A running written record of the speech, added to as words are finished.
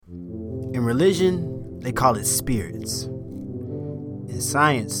religion, they call it spirits. In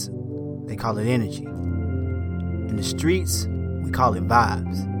science, they call it energy. In the streets, we call it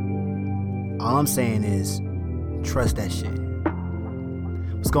vibes. All I'm saying is, trust that shit.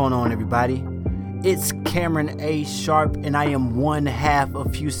 What's going on, everybody? It's Cameron A. Sharpe, and I am one half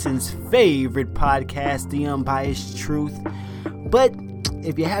of Houston's favorite podcast, The Unbiased Truth. But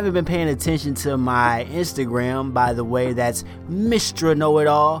if you haven't been paying attention to my Instagram, by the way, that's Mr.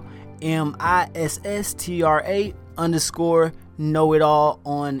 Know-It-All, MISSTRA_Know-It-All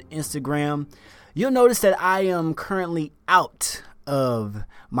on Instagram. You'll notice that I am currently out of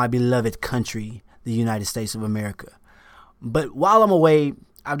my beloved country, the United States of America. But while I'm away,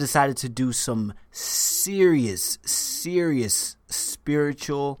 I've decided to do some serious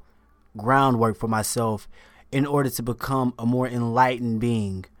spiritual groundwork for myself in order to become a more enlightened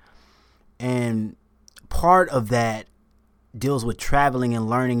being. And part of that deals with traveling and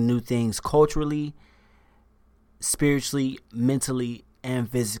learning new things culturally, spiritually, mentally, and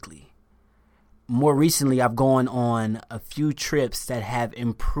physically. More recently, I've gone on a few trips that have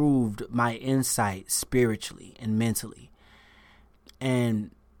improved my insight spiritually and mentally.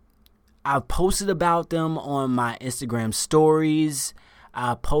 And I've posted about them on my Instagram stories.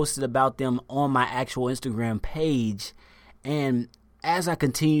 I posted about them on my actual Instagram page. And as I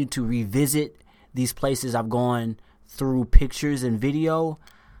continue to revisit these places I've gone through pictures and video,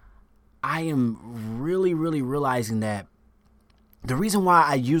 I am really realizing that the reason why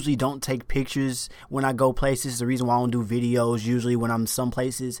I usually don't take pictures when I go places, the reason why I don't do videos usually when I'm some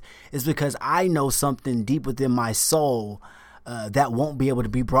places, is because I know something deep within my soul that won't be able to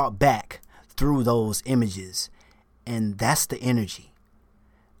be brought back through those images. And that's the energy.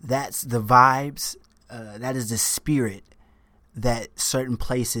 That's the vibes. That is the spirit that certain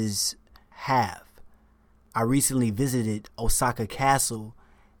places have. I recently visited Osaka Castle,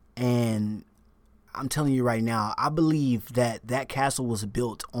 and I'm telling you right now, I believe that that castle was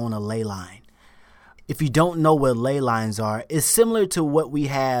built on a ley line. If you don't know what ley lines are, it's similar to what we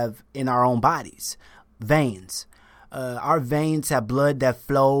have in our own bodies, veins. Our veins have blood that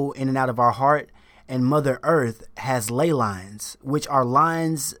flow in and out of our heart, and Mother Earth has ley lines, which are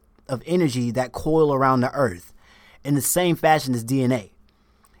lines of energy that coil around the earth in the same fashion as DNA.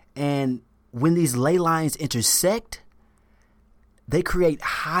 And when these ley lines intersect, they create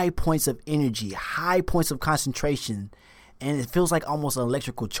high points of energy, high points of concentration, and it feels like almost an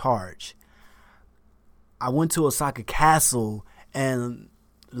electrical charge. I went to Osaka Castle, and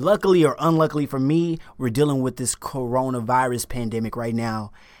luckily or unluckily for me, we're dealing with this coronavirus pandemic right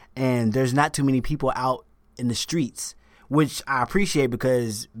now, and there's not too many people out in the streets, which I appreciate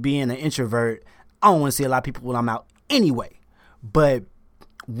because being an introvert, I don't want to see a lot of people when I'm out anyway. But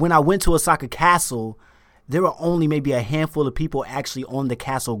when I went to Osaka Castle, there were only maybe a handful of people actually on the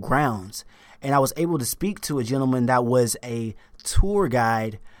castle grounds. And I was able to speak to a gentleman that was a tour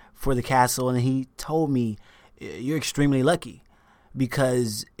guide for the castle. And he told me, you're extremely lucky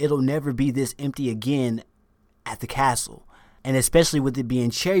because it'll never be this empty again at the castle. And especially with it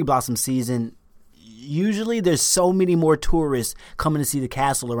being cherry blossom season, usually there's so many more tourists coming to see the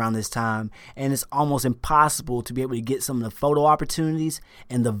castle around this time, and it's almost impossible to be able to get some of the photo opportunities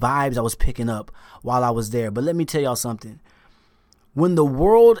and the vibes I was picking up while I was there. But let me tell y'all something. When the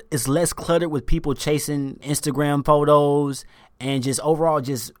world is less cluttered with people chasing Instagram photos and just overall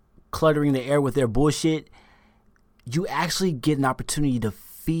just cluttering the air with their bullshit, you actually get an opportunity to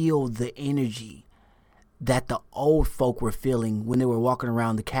feel the energy that the old folk were feeling when they were walking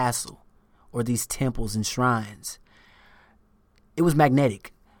around the castle or these temples and shrines. It was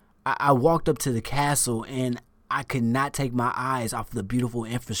magnetic. I walked up to the castle and I could not take my eyes off the beautiful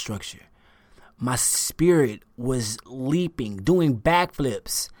infrastructure. My spirit was leaping, doing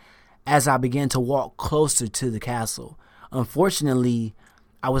backflips as I began to walk closer to the castle. Unfortunately,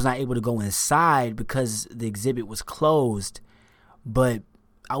 I was not able to go inside because the exhibit was closed, but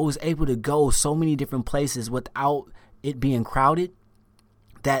I was able to go so many different places without it being crowded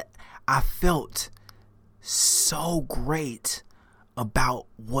that I felt so great about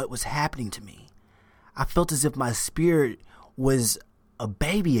what was happening to me. I felt as if my spirit was a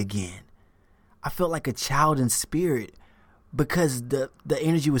baby again. I felt like a child in spirit because the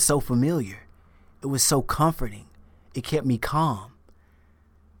energy was so familiar. It was so comforting. It kept me calm.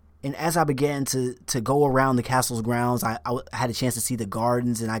 And as I began to go around the castle's grounds, I had a chance to see the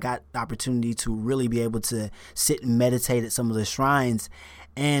gardens, and I got the opportunity to really be able to sit and meditate at some of the shrines.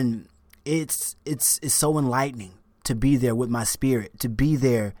 And it's so enlightening to be there with my spirit, to be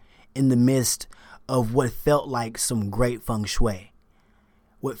there in the midst of what felt like some great feng shui,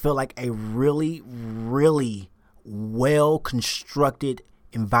 what felt like a really well constructed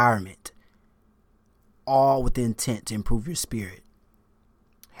environment. all with the intent to improve your spirit.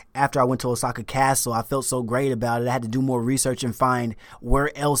 After I went to Osaka Castle, I felt so great about it. I had to do more research and find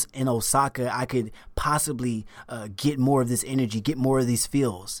where else in Osaka I could possibly get more of this energy, get more of these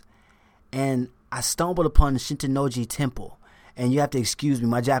feels. And I stumbled upon the Shintanoji Temple. And you have to excuse me,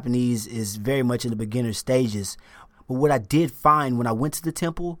 my Japanese is very much in the beginner stages. But what I did find when I went to the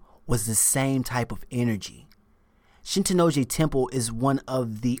temple was the same type of energy. Shintanoji Temple is one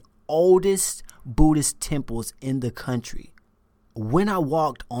of the oldest Buddhist temples in the country. When I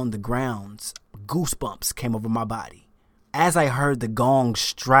walked on the grounds, goosebumps came over my body. As I heard the gong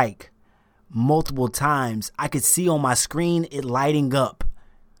strike multiple times, I could see on my screen it lighting up,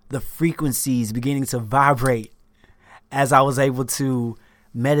 the frequencies beginning to vibrate as I was able to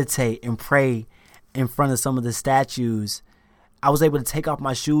meditate and pray in front of some of the statues. I was able to take off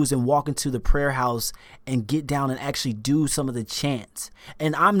my shoes and walk into the prayer house and get down and actually do some of the chants.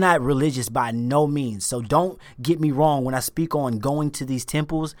 And I'm not religious by no means, so don't get me wrong when I speak on going to these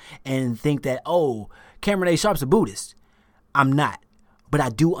temples and think that, oh, Cameron A. Sharpe's a Buddhist. I'm not, but I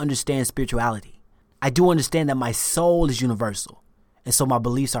do understand spirituality. I do understand that my soul is universal, and so my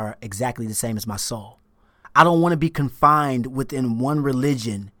beliefs are exactly the same as my soul. I don't want to be confined within one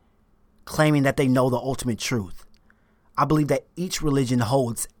religion claiming that they know the ultimate truth. I believe that each religion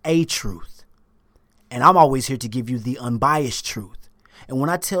holds a truth, and I'm always here to give you the unbiased truth. And when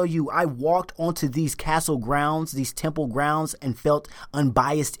I tell you I walked onto these castle grounds, these temple grounds, and felt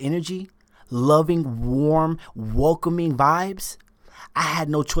unbiased energy, loving, warm, welcoming vibes, I had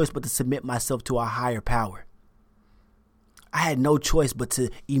no choice but to submit myself to a higher power. I had no choice but to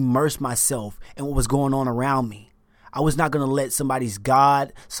immerse myself in what was going on around me. I was not going to let somebody's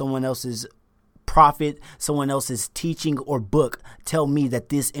God, someone else's prophet, someone else's teaching or book tell me that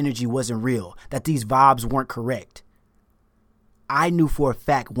this energy wasn't real, that these vibes weren't correct. I knew for a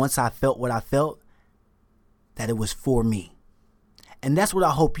fact once I felt what I felt that it was for me. And that's what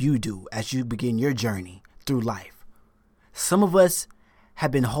I hope you do as you begin your journey through life. Some of us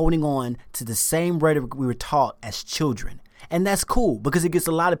have been holding on to the same rhetoric we were taught as children. And that's cool because it gets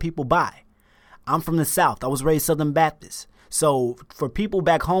a lot of people by. I'm from the South. I was raised Southern Baptist. So for people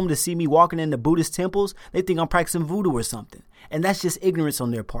back home to see me walking in the Buddhist temples, they think I'm practicing voodoo or something. And that's just ignorance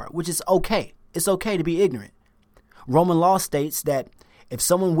on their part, which is okay. It's okay to be ignorant. Roman law states that if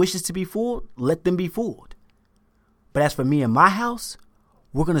someone wishes to be fooled, let them be fooled. But as for me and my house,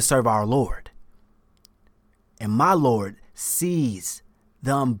 we're going to serve our Lord. And my Lord sees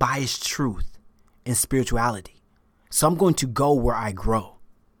the unbiased truth in spirituality. So I'm going to go where I grow.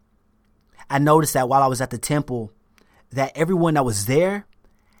 I noticed that while I was at the temple, that everyone that was there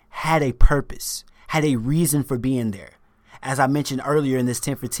had a purpose, had a reason for being there. As I mentioned earlier in this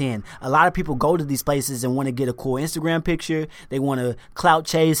 10 for 10, a lot of people go to these places and want to get a cool Instagram picture. They want to clout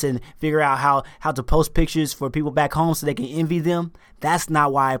chase and figure out how to post pictures for people back home so they can envy them. That's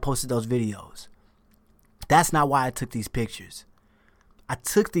not why I posted those videos. That's not why I took these pictures. I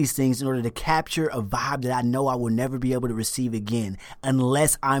took these things in order to capture a vibe that I know I will never be able to receive again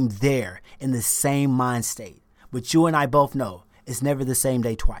unless I'm there in the same mind state. But you and I both know it's never the same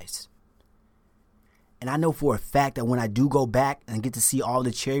day twice. And I know for a fact that when I do go back and get to see all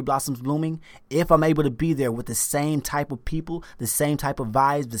the cherry blossoms blooming, if I'm able to be there with the same type of people, the same type of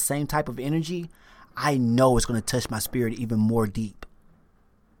vibes, the same type of energy, I know it's going to touch my spirit even more deep.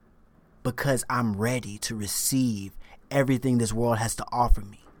 Because I'm ready to receive everything this world has to offer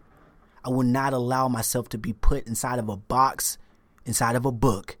me. I will not allow myself to be put inside of a box, inside of a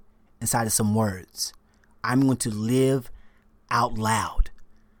book, inside of some words. I'm going to live out loud.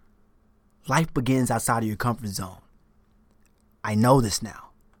 Life begins outside of your comfort zone. I know this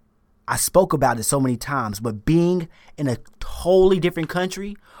now. I spoke about it so many times, but being in a totally different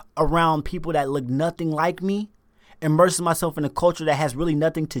country around people that look nothing like me, immersing myself in a culture that has really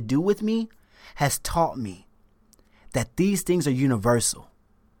nothing to do with me, has taught me that these things are universal.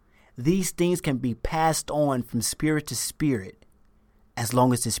 These things can be passed on from spirit to spirit as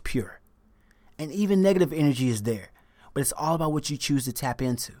long as it's pure. And even negative energy is there, but it's all about what you choose to tap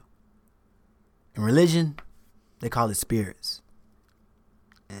into. In religion, they call it spirits.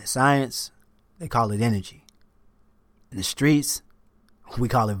 In science, they call it energy. In the streets, we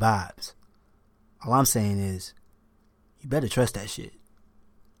call it vibes. All I'm saying is, you better trust that shit.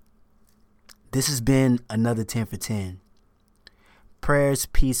 This has been another 10 for 10. Prayers,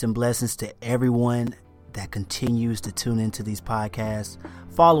 peace, and blessings to everyone that continues to tune into these podcasts.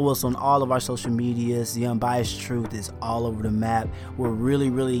 Follow us on all of our social medias. The Unbiased Truth is all over the map. We're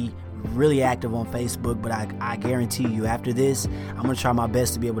really active on Facebook, but I guarantee you after this, I'm going to try my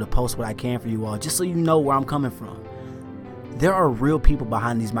best to be able to post what I can for you all, just so you know where I'm coming from. There are real people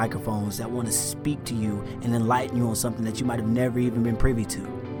behind these microphones that want to speak to you and enlighten you on something that you might have never even been privy to.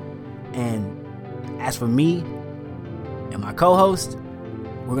 And as for me and my co-host,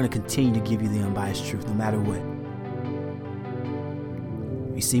 we're going to continue to give you the unbiased truth no matter what.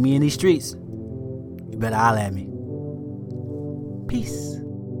 If you see me in these streets, you better holler at me. Peace.